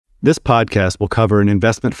This podcast will cover an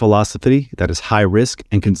investment philosophy that is high risk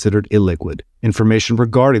and considered illiquid. Information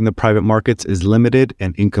regarding the private markets is limited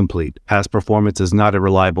and incomplete. Past performance is not a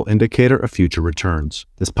reliable indicator of future returns.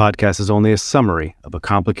 This podcast is only a summary of a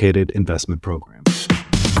complicated investment program.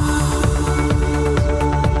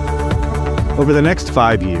 Over the next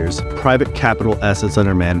 5 years, private capital assets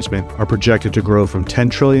under management are projected to grow from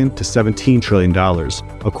 $10 trillion to $17 trillion,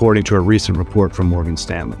 according to a recent report from Morgan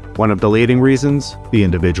Stanley. One of the leading reasons, the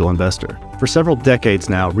individual investor. For several decades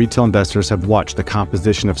now, retail investors have watched the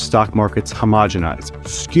composition of stock markets homogenize,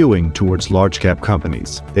 skewing towards large-cap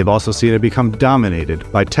companies. They've also seen it become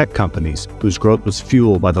dominated by tech companies, whose growth was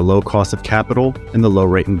fueled by the low cost of capital and the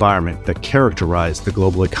low-rate environment that characterized the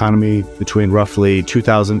global economy between roughly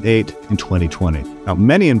 2008 and 2020. Now,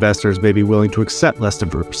 many investors may be willing to accept less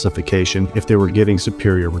diversification if they were getting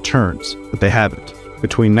superior returns, but they haven't.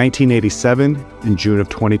 Between 1987 and June of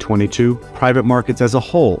 2022, private markets as a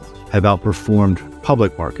whole have outperformed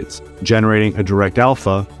public markets, generating a direct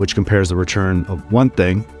alpha, which compares the return of one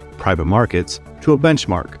thing, private markets, to a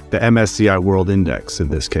benchmark, the MSCI World Index in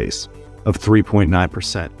this case, of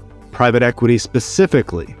 3.9%. Private equity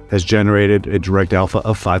specifically has generated a direct alpha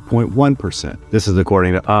of 5.1%. This is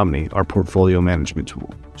according to Omni, our portfolio management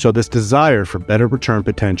tool. So this desire for better return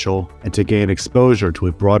potential and to gain exposure to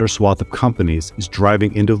a broader swath of companies is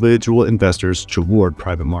driving individual investors toward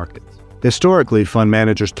private markets. Historically, fund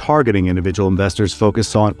managers targeting individual investors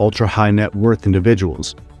focus on ultra-high net worth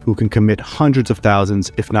individuals who can commit hundreds of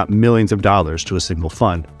thousands, if not millions of dollars to a single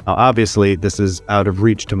fund. Now, obviously, this is out of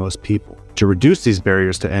reach to most people. To reduce these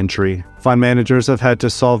barriers to entry, fund managers have had to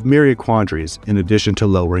solve myriad quandaries in addition to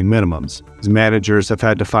lowering minimums. These managers have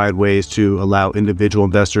had to find ways to allow individual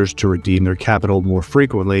investors to redeem their capital more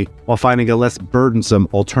frequently while finding a less burdensome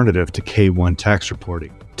alternative to K-1 tax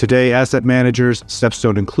reporting. Today, asset managers,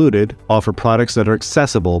 StepStone included, offer products that are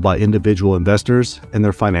accessible by individual investors and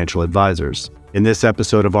their financial advisors. In this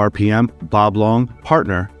episode of RPM, Bob Long,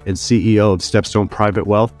 partner and CEO of StepStone Private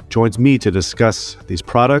Wealth, joins me to discuss these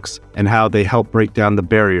products and how they help break down the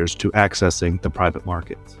barriers to accessing the private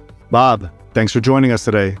markets. Bob, thanks for joining us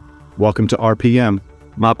today. Welcome to RPM.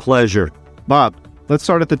 My pleasure. Bob, let's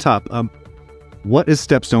start at the top. What is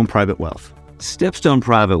StepStone Private Wealth? StepStone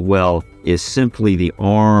Private Wealth is simply the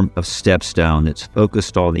arm of StepStone that's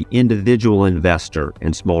focused on the individual investor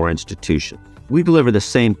and smaller institutions. We deliver the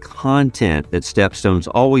same content that StepStone's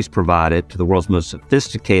always provided to the world's most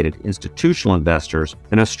sophisticated institutional investors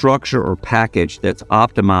in a structure or package that's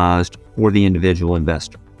optimized for the individual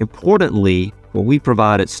investor. Importantly, what we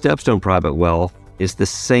provide at StepStone Private Wealth is the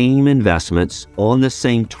same investments on the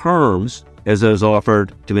same terms as those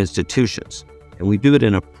offered to institutions. And we do it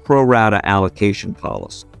in a pro rata allocation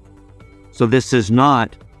policy. So this is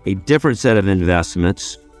not a different set of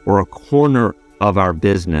investments or a corner of our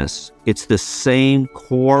business. It's the same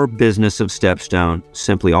core business of StepStone,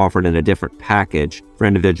 simply offered in a different package for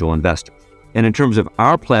individual investors. And in terms of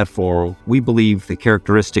our platform, we believe the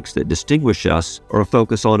characteristics that distinguish us are a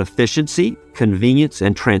focus on efficiency, convenience,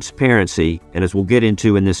 and transparency. And as we'll get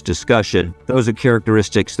into in this discussion, those are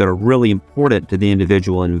characteristics that are really important to the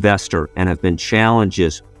individual investor and have been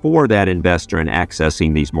challenges for that investor in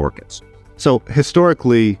accessing these markets. So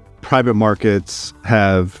historically, private markets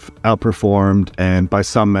have outperformed and by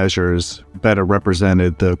some measures better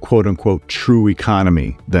represented the quote-unquote true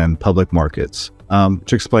economy than public markets,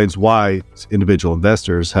 which explains why individual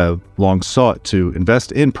investors have long sought to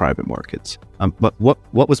invest in private markets. But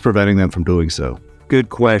what was preventing them from doing so? Good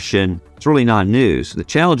question. It's really not news. The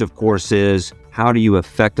challenge, of course, is how do you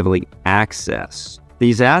effectively access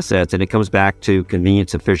these assets? And it comes back to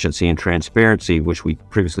convenience, efficiency, and transparency, which we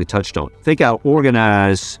previously touched on. I think I'll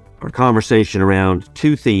organize our conversation around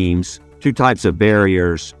two themes, two types of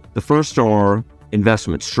barriers. The first are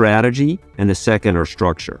investment strategy, and the second are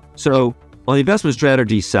structure. So on the investment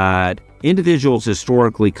strategy side, individuals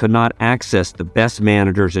historically could not access the best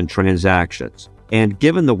managers and transactions. And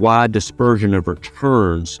given the wide dispersion of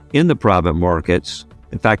returns in the private markets,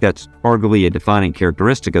 in fact, that's arguably a defining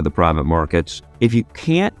characteristic of the private markets, if you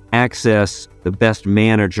can't access the best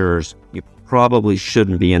managers, you probably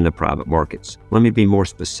shouldn't be in the private markets. Let me be more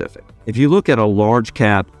specific. If you look at a large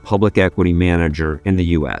cap public equity manager in the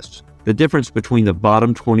US, the difference between the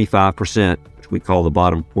bottom 25%, which we call the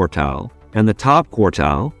bottom quartile, and the top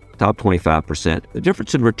quartile, top 25%, the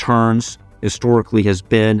difference in returns historically has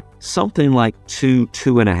been something like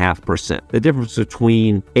 2.5%. The difference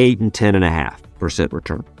between 8 and 10.5%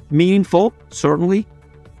 return. Meaningful, certainly,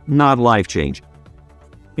 not life-changing.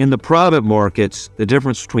 In the private markets, the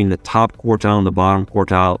difference between the top quartile and the bottom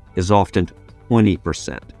quartile is often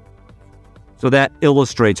 20%. So that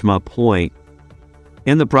illustrates my point.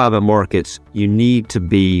 in the private markets, you need to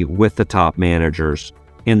be with the top managers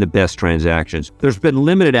in the best transactions. There's been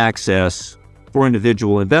limited access for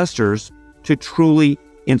individual investors to truly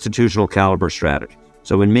institutional caliber strategies.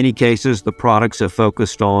 So in many cases, the products have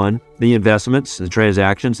focused on the investments and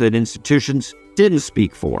transactions that institutions didn't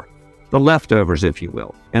speak for, the leftovers, if you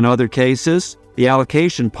will. In other cases, the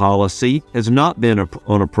allocation policy has not been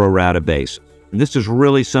on a pro rata basis. And this is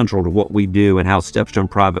really central to what we do and how StepStone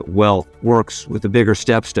Private Wealth works with the bigger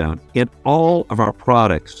StepStone. In all of our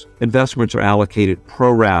products, investments are allocated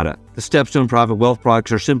pro rata. The StepStone Private Wealth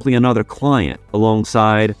products are simply another client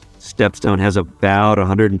alongside StepStone has about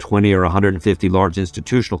 120 or 150 large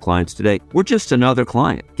institutional clients today. We're just another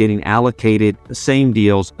client getting allocated the same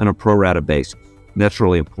deals on a pro rata basis. That's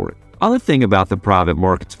really important. Other thing about the private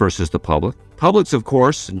markets versus the public. Publics, of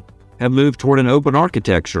course, have moved toward an open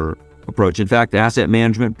architecture approach. In fact, asset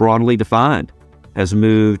management broadly defined has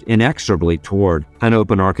moved inexorably toward an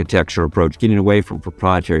open architecture approach, getting away from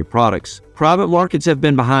proprietary products. Private markets have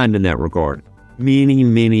been behind in that regard.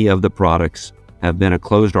 Many of the products have been a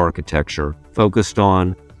closed architecture focused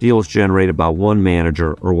on deals generated by one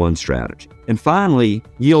manager or one strategy. And finally,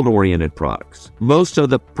 yield-oriented products. Most of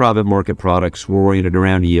the private market products were oriented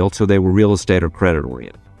around yield, so they were real estate or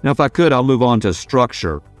credit-oriented. Now, if I could, I'll move on to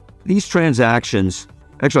structure. These transactions,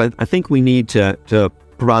 actually, I think we need to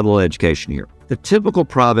provide a little education here. The typical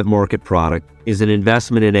private market product is an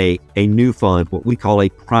investment in a new fund, what we call a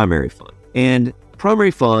primary fund. And primary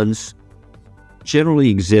funds generally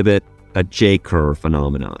exhibit a J-curve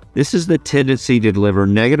phenomenon. This is the tendency to deliver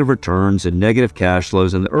negative returns and negative cash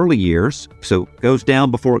flows in the early years, so it goes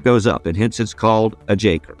down before it goes up, and hence it's called a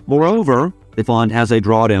J-curve. Moreover, the fund has a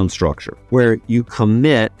drawdown structure where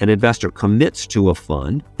an investor commits to a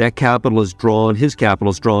fund. That capital is drawn, his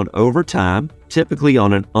capital is drawn over time, typically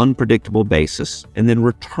on an unpredictable basis, and then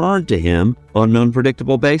returned to him on an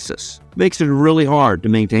unpredictable basis. Makes it really hard to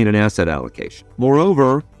maintain an asset allocation.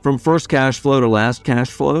 Moreover, from first cash flow to last cash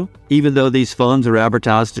flow, even though these funds are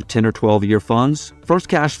advertised as 10 or 12-year funds, first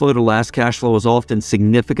cash flow to last cash flow is often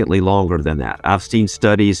significantly longer than that. I've seen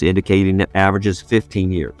studies indicating that averages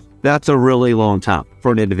 15 years. That's a really long time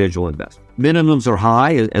for an individual investor. Minimums are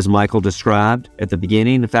high, as Michael described at the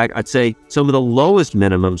beginning. In fact, I'd say some of the lowest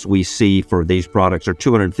minimums we see for these products are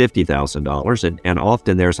 $250,000, and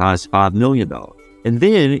often they're as high as $5 million. And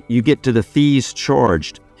then you get to the fees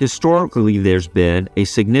charged. Historically, there's been a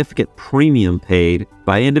significant premium paid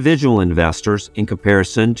by individual investors in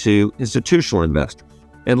comparison to institutional investors.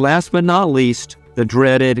 And last but not least, the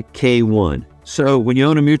dreaded K-1. So when you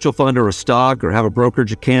own a mutual fund or a stock or have a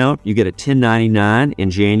brokerage account, you get a 1099 in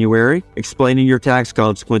January explaining your tax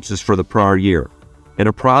consequences for the prior year. In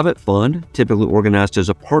a private fund, typically organized as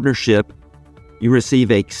a partnership, you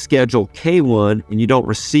receive a Schedule K-1 and you don't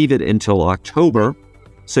receive it until October,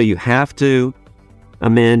 so you have to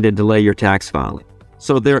amend and delay your tax filing.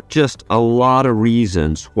 So there are just a lot of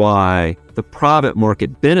reasons why the private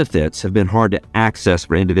market benefits have been hard to access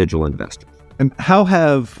for individual investors. And how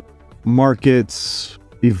have markets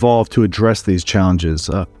evolved to address these challenges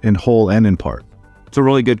in whole and in part? It's a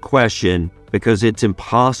really good question because it's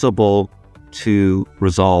impossible to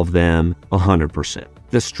resolve them 100%.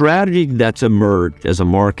 The strategy that's emerged as a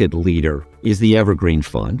market leader is the Evergreen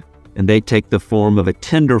Fund, and they take the form of a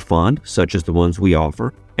tender fund, such as the ones we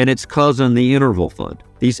offer, and its cousin, the Interval Fund.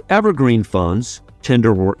 These Evergreen Funds,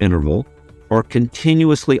 tender or interval, are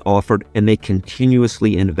continuously offered and they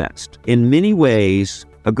continuously invest. In many ways,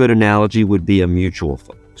 a good analogy would be a mutual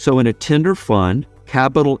fund. So in a tender fund,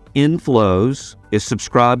 capital inflows is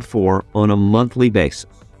subscribed for on a monthly basis.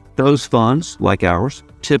 Those funds, like ours,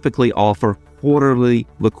 typically offer quarterly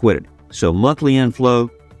liquidity. So monthly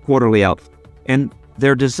inflow, quarterly outflow. And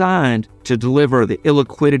they're designed to deliver the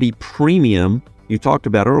illiquidity premium you talked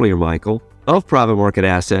about earlier, Michael, of private market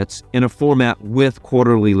assets in a format with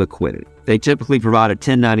quarterly liquidity. They typically provide a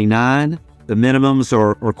 1099. The minimums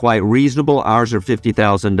are quite reasonable. Ours are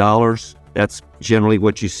 $50,000. That's generally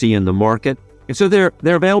what you see in the market. And so they're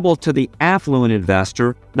available to the affluent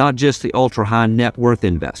investor, not just the ultra-high net worth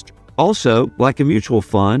investor. Also, like a mutual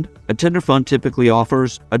fund, a tender fund typically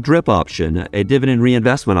offers a DRIP option, a dividend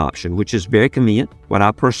reinvestment option, which is very convenient, what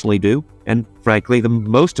I personally do, and frankly, the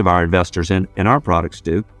most of our investors in our products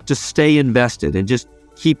do, to stay invested and just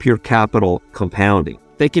keep your capital compounding.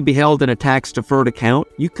 They can be held in a tax-deferred account.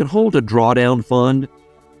 You can hold a drawdown fund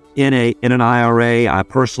in an IRA. I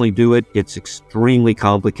personally do it. It's extremely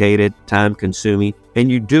complicated, time-consuming,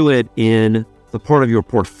 and you do it in the part of your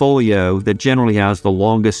portfolio that generally has the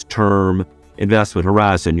longest term investment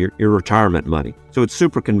horizon, your retirement money. So it's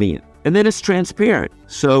super convenient. And then it's transparent.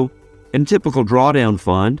 So in a typical drawdown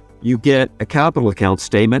fund, you get a capital account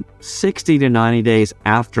statement 60 to 90 days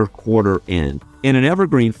after quarter end. In an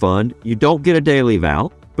evergreen fund, you don't get a daily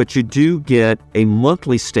val, but you do get a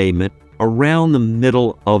monthly statement around the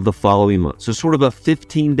middle of the following month. So sort of a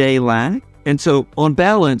 15-day lag. And so on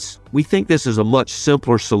balance, we think this is a much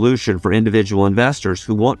simpler solution for individual investors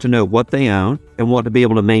who want to know what they own and want to be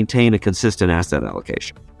able to maintain a consistent asset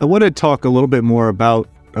allocation. I want to talk a little bit more about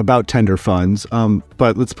tender funds,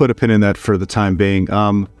 but let's put a pin in that for the time being.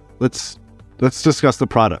 Let's discuss the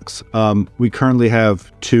products. We currently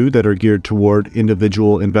have two that are geared toward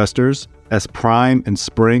individual investors, S-Prime and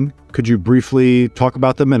Spring. Could you briefly talk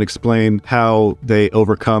about them and explain how they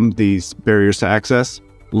overcome these barriers to access?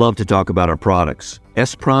 Love to talk about our products.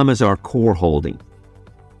 S-Prime is our core holding.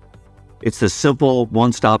 It's the simple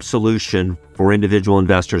one-stop solution for individual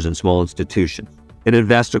investors and small institutions. It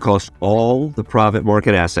invests across all the private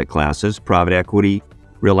market asset classes, private equity,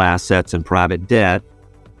 real assets, and private debt.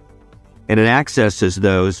 And it accesses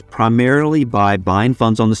those primarily by buying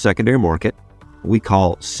funds on the secondary market, we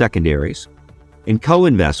call secondaries, and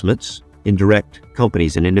co-investments in direct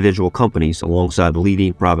companies and individual companies alongside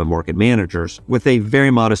leading private market managers with a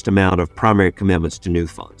very modest amount of primary commitments to new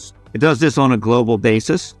funds. It does this on a global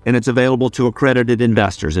basis, and it's available to accredited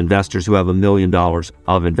investors who have $1 million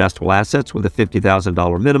of investable assets with a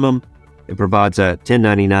 $50,000 minimum. It provides a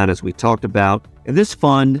 1099, as we talked about, and this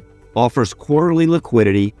fund offers quarterly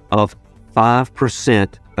liquidity of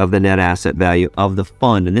 5% of the net asset value of the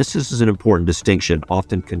fund. And this is an important distinction,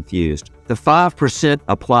 often confused. The 5%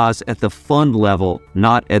 applies at the fund level,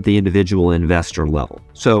 not at the individual investor level.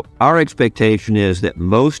 So our expectation is that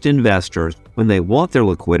most investors, when they want their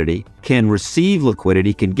liquidity, can receive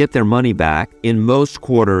liquidity, can get their money back in most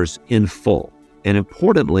quarters in full. And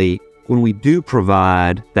importantly, when we do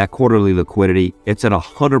provide that quarterly liquidity, it's at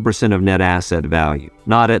 100% of net asset value,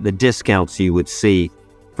 not at the discounts you would see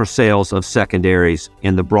for sales of secondaries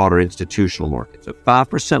in the broader institutional market. So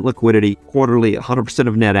 5% liquidity, quarterly, 100%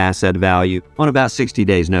 of net asset value on about 60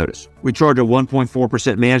 days notice. We charge a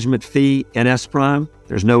 1.4% management fee in S-Prime.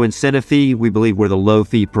 There's no incentive fee. We believe we're the low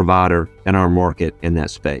fee provider in our market in that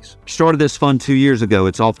space. Started this fund 2 years ago.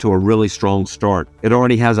 It's off to a really strong start. It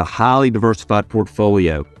already has a highly diversified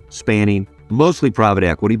portfolio spanning mostly private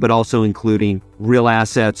equity, but also including real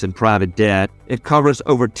assets and private debt. It covers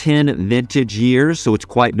over 10 vintage years, so it's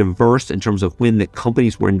quite diverse in terms of when the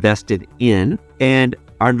companies were invested in. And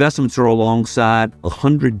our investments are alongside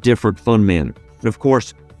 100 different fund managers. And of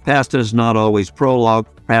course, past is not always prologue.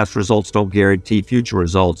 Past results don't guarantee future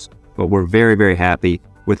results, but we're very, very happy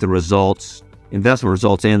with the results, investment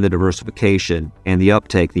results, and the diversification and the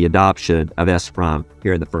uptake, the adoption of S-Prime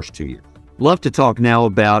here in the first 2 years. Love to talk now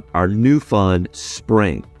about our new fund,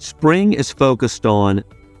 Spring. Spring is focused on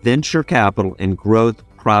venture capital and growth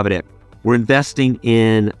private equity. We're investing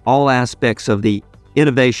in all aspects of the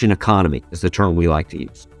innovation economy, is the term we like to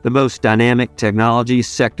use. The most dynamic technologies,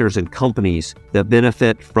 sectors, and companies that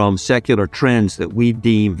benefit from secular trends that we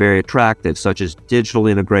deem very attractive, such as digital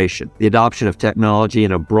integration, the adoption of technology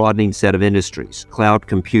in a broadening set of industries, cloud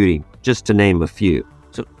computing, just to name a few.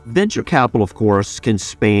 So venture capital, of course, can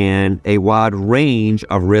span a wide range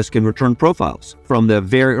of risk and return profiles, from the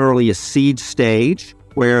very earliest seed stage,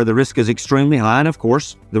 where the risk is extremely high, and of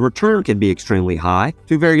course, the return can be extremely high,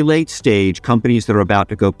 to very late stage companies that are about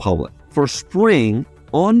to go public. For Spring,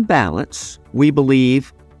 on balance, we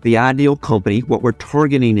believe the ideal company, what we're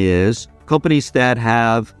targeting is companies that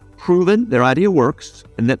have proven their idea works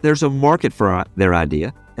and that there's a market for their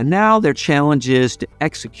idea. And now their challenge is to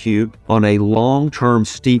execute on a long-term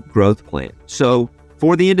steep growth plan. So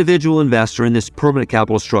for the individual investor in this permanent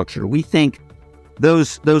capital structure, we think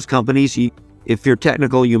those companies, if you're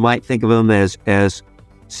technical, you might think of them as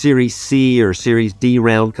Series C or Series D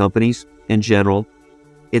round companies in general.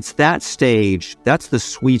 It's that stage, that's the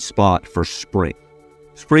sweet spot for Spring.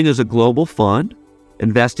 Spring is a global fund,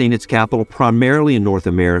 investing its capital primarily in North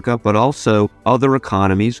America, but also other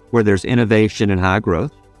economies where there's innovation and high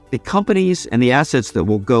growth. The companies and the assets that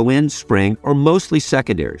will go in Spring are mostly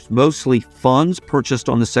secondaries, mostly funds purchased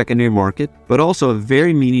on the secondary market, but also a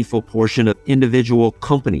very meaningful portion of individual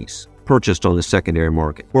companies purchased on the secondary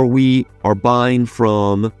market, where we are buying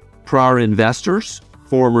from prior investors,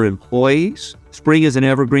 former employees. Spring is an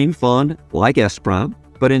evergreen fund like S-Prime,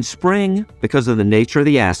 but in Spring, because of the nature of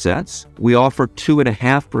the assets, we offer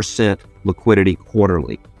 2.5% liquidity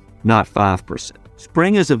quarterly, not 5%.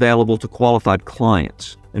 Spring is available to qualified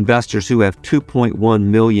clients, investors who have 2.1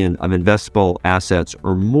 million of investable assets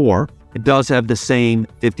or more. It does have the same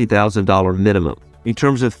 $50,000 minimum. In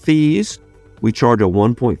terms of fees, we charge a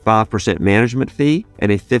 1.5% management fee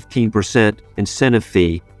and a 15% incentive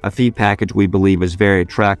fee, a fee package we believe is very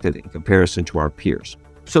attractive in comparison to our peers.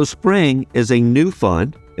 So Spring is a new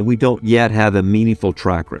fund, and we don't yet have a meaningful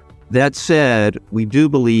track record. That said, we do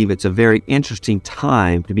believe it's a very interesting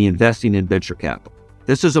time to be investing in venture capital.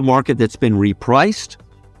 This is a market that's been repriced,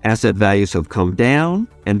 asset values have come down,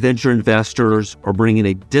 and venture investors are bringing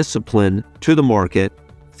a discipline to the market,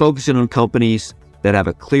 focusing on companies that have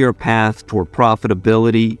a clear path toward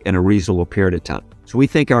profitability in a reasonable period of time. So we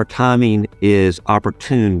think our timing is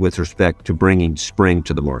opportune with respect to bringing Spring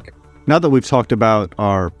to the market. Now that we've talked about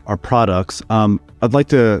our products, I'd like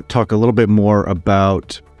to talk a little bit more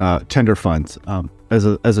about tender funds. As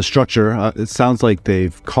a structure, it sounds like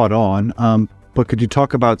they've caught on, but could you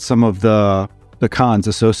talk about some of the cons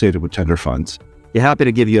associated with tender funds? Yeah, happy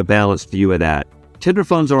to give you a balanced view of that. Tender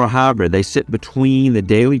funds are a hybrid. They sit between the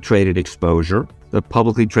daily traded exposure, the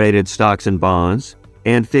publicly traded stocks and bonds,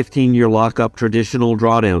 and 15-year lockup traditional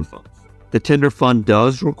drawdown funds. The tender fund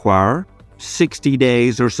does require 60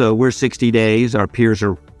 days or so. We're 60 days. Our peers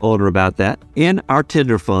are older about that. In our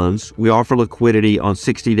tender funds, we offer liquidity on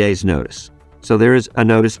 60 days notice. So there is a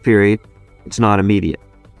notice period. It's not immediate.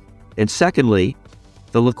 And secondly,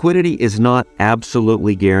 the liquidity is not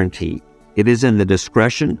absolutely guaranteed. It is in the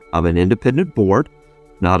discretion of an independent board,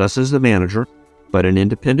 not us as the manager, but an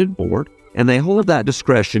independent board. And they hold that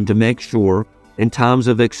discretion to make sure in times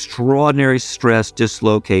of extraordinary stress,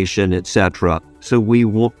 dislocation, etc. So we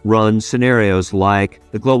won't run scenarios like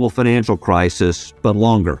the global financial crisis, but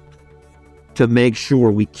longer, to make sure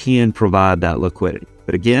we can provide that liquidity.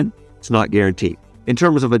 But again, it's not guaranteed. In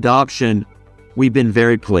terms of adoption, we've been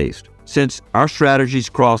very pleased. Since our strategies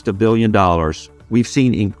crossed $1 billion, we've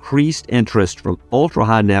seen increased interest from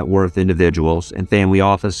ultra-high net worth individuals and family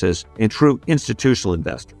offices and true institutional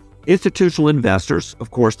investors. Institutional investors,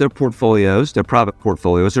 of course, their private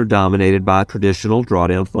portfolios are dominated by traditional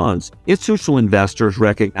drawdown funds. Institutional investors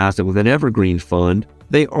recognize that with an evergreen fund,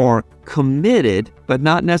 they are committed, but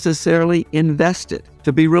not necessarily invested.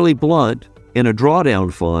 To be really blunt, in a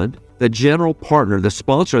drawdown fund, the general partner, the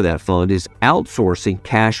sponsor of that fund, is outsourcing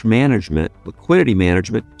cash management, liquidity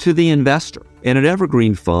management to the investor. In an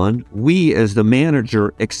evergreen fund, we as the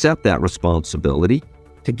manager accept that responsibility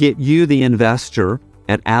to get you, the investor,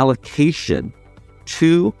 an allocation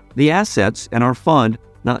to the assets in our fund,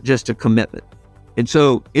 not just a commitment. And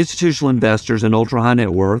so institutional investors and ultra-high net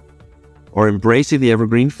worth are embracing the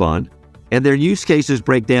evergreen fund, and their use cases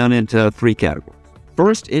break down into three categories.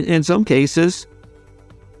 First, in some cases,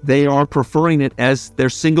 they are preferring it as their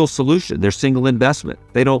single solution, their single investment.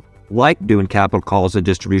 They don't like doing capital calls and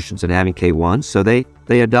distributions and having K1s, so they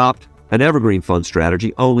adopt an evergreen fund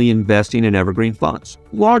strategy, only investing in evergreen funds.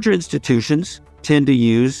 Larger institutions tend to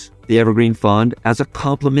use the evergreen fund as a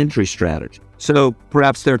complementary strategy. So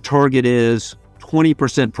perhaps their target is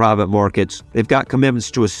 20% private markets. They've got commitments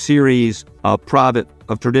to a series of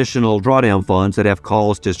traditional drawdown funds that have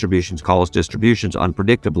calls, distributions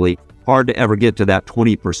unpredictably. Hard to ever get to that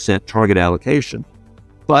 20% target allocation.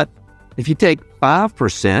 But if you take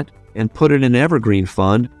 5% and put it in an evergreen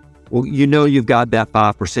fund, well, you know you've got that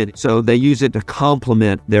 5%. So they use it to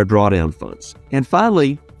complement their drawdown funds. And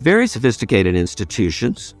finally, very sophisticated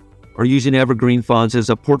institutions are using evergreen funds as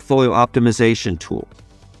a portfolio optimization tool.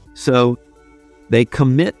 So they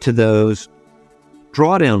commit to those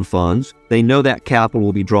drawdown funds. They know that capital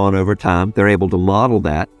will be drawn over time. They're able to model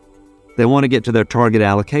that. They want to get to their target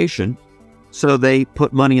allocation. So they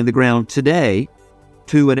put money in the ground today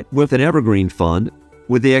with an evergreen fund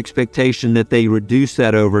with the expectation that they reduce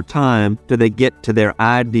that over time till they get to their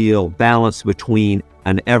ideal balance between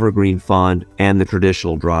an evergreen fund and the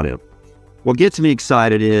traditional drawdown. What gets me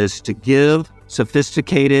excited is to give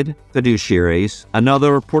sophisticated fiduciaries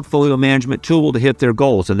another portfolio management tool to hit their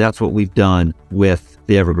goals, and that's what we've done with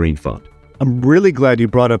the evergreen fund. I'm really glad you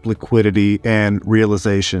brought up liquidity and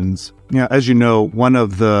realizations. As you know, one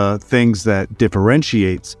of the things that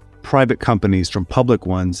differentiates private companies from public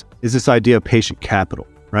ones is this idea of patient capital,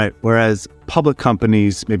 right? Whereas public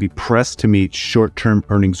companies may be pressed to meet short-term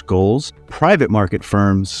earnings goals, private market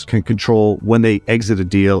firms can control when they exit a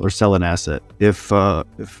deal or sell an asset. If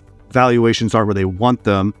valuations aren't where they want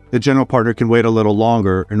them, the general partner can wait a little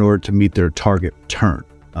longer in order to meet their target return.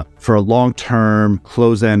 For a long-term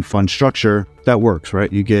close-end fund structure, that works,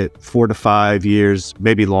 right? You get 4 to 5 years,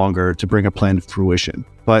 maybe longer, to bring a plan to fruition.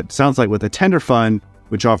 But it sounds like with a tender fund,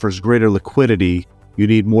 which offers greater liquidity, you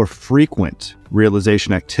need more frequent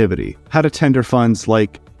realization activity. How do tender funds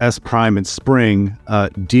like S Prime and Spring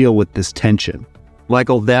deal with this tension?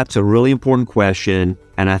 Michael, that's a really important question,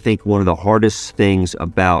 and I think one of the hardest things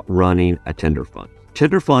about running a tender fund.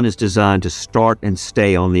 Tender fund is designed to start and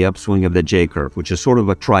stay on the upswing of the J-curve, which is sort of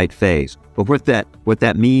a trite phase. But what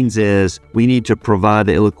that means is we need to provide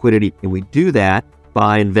the illiquidity, and we do that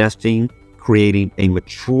by investing, creating a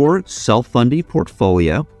mature self-funding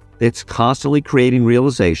portfolio that's constantly creating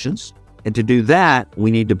realizations. And to do that,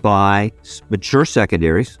 we need to buy mature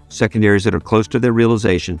secondaries that are close to their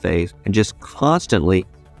realization phase, and just constantly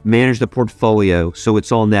manage the portfolio so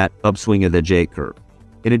it's on that upswing of the J-curve.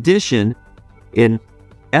 In addition, in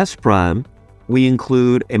S-Prime, we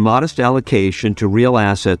include a modest allocation to real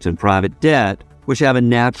assets and private debt, which have a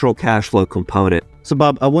natural cash flow component. So,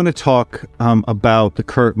 Bob, I want to talk about the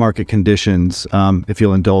current market conditions, if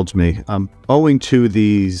you'll indulge me. Owing to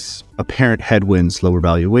these apparent headwinds, lower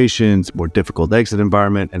valuations, more difficult exit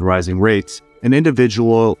environment, and rising rates, an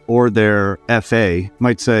individual or their FA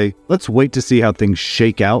might say, let's wait to see how things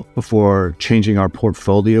shake out before changing our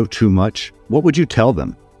portfolio too much. What would you tell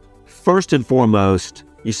them? First and foremost,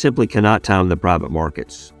 you simply cannot time the private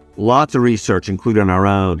markets. Lots of research, including our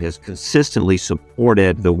own, has consistently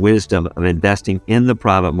supported the wisdom of investing in the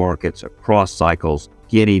private markets across cycles,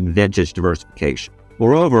 getting vintage diversification.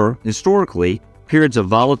 Moreover, historically, periods of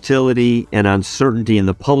volatility and uncertainty in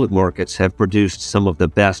the public markets have produced some of the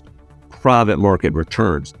best private market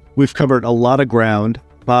returns. We've covered a lot of ground.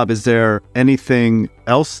 Bob, is there anything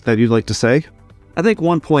else that you'd like to say? I think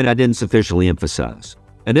one point I didn't sufficiently emphasize.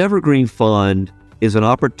 An evergreen fund is an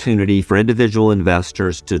opportunity for individual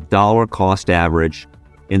investors to dollar cost average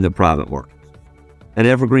in the private markets. An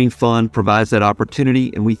evergreen fund provides that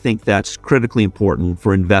opportunity, and we think that's critically important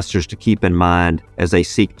for investors to keep in mind as they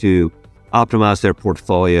seek to optimize their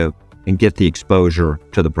portfolio and get the exposure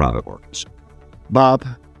to the private markets. Bob,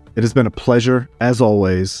 it has been a pleasure, as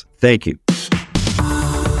always. Thank you.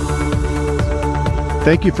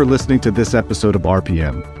 Thank you for listening to this episode of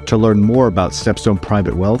RPM. To learn more about StepStone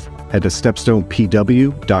Private Wealth, head to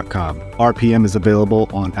stepstonepw.com. RPM is available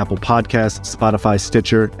on Apple Podcasts, Spotify,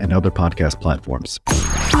 Stitcher, and other podcast platforms.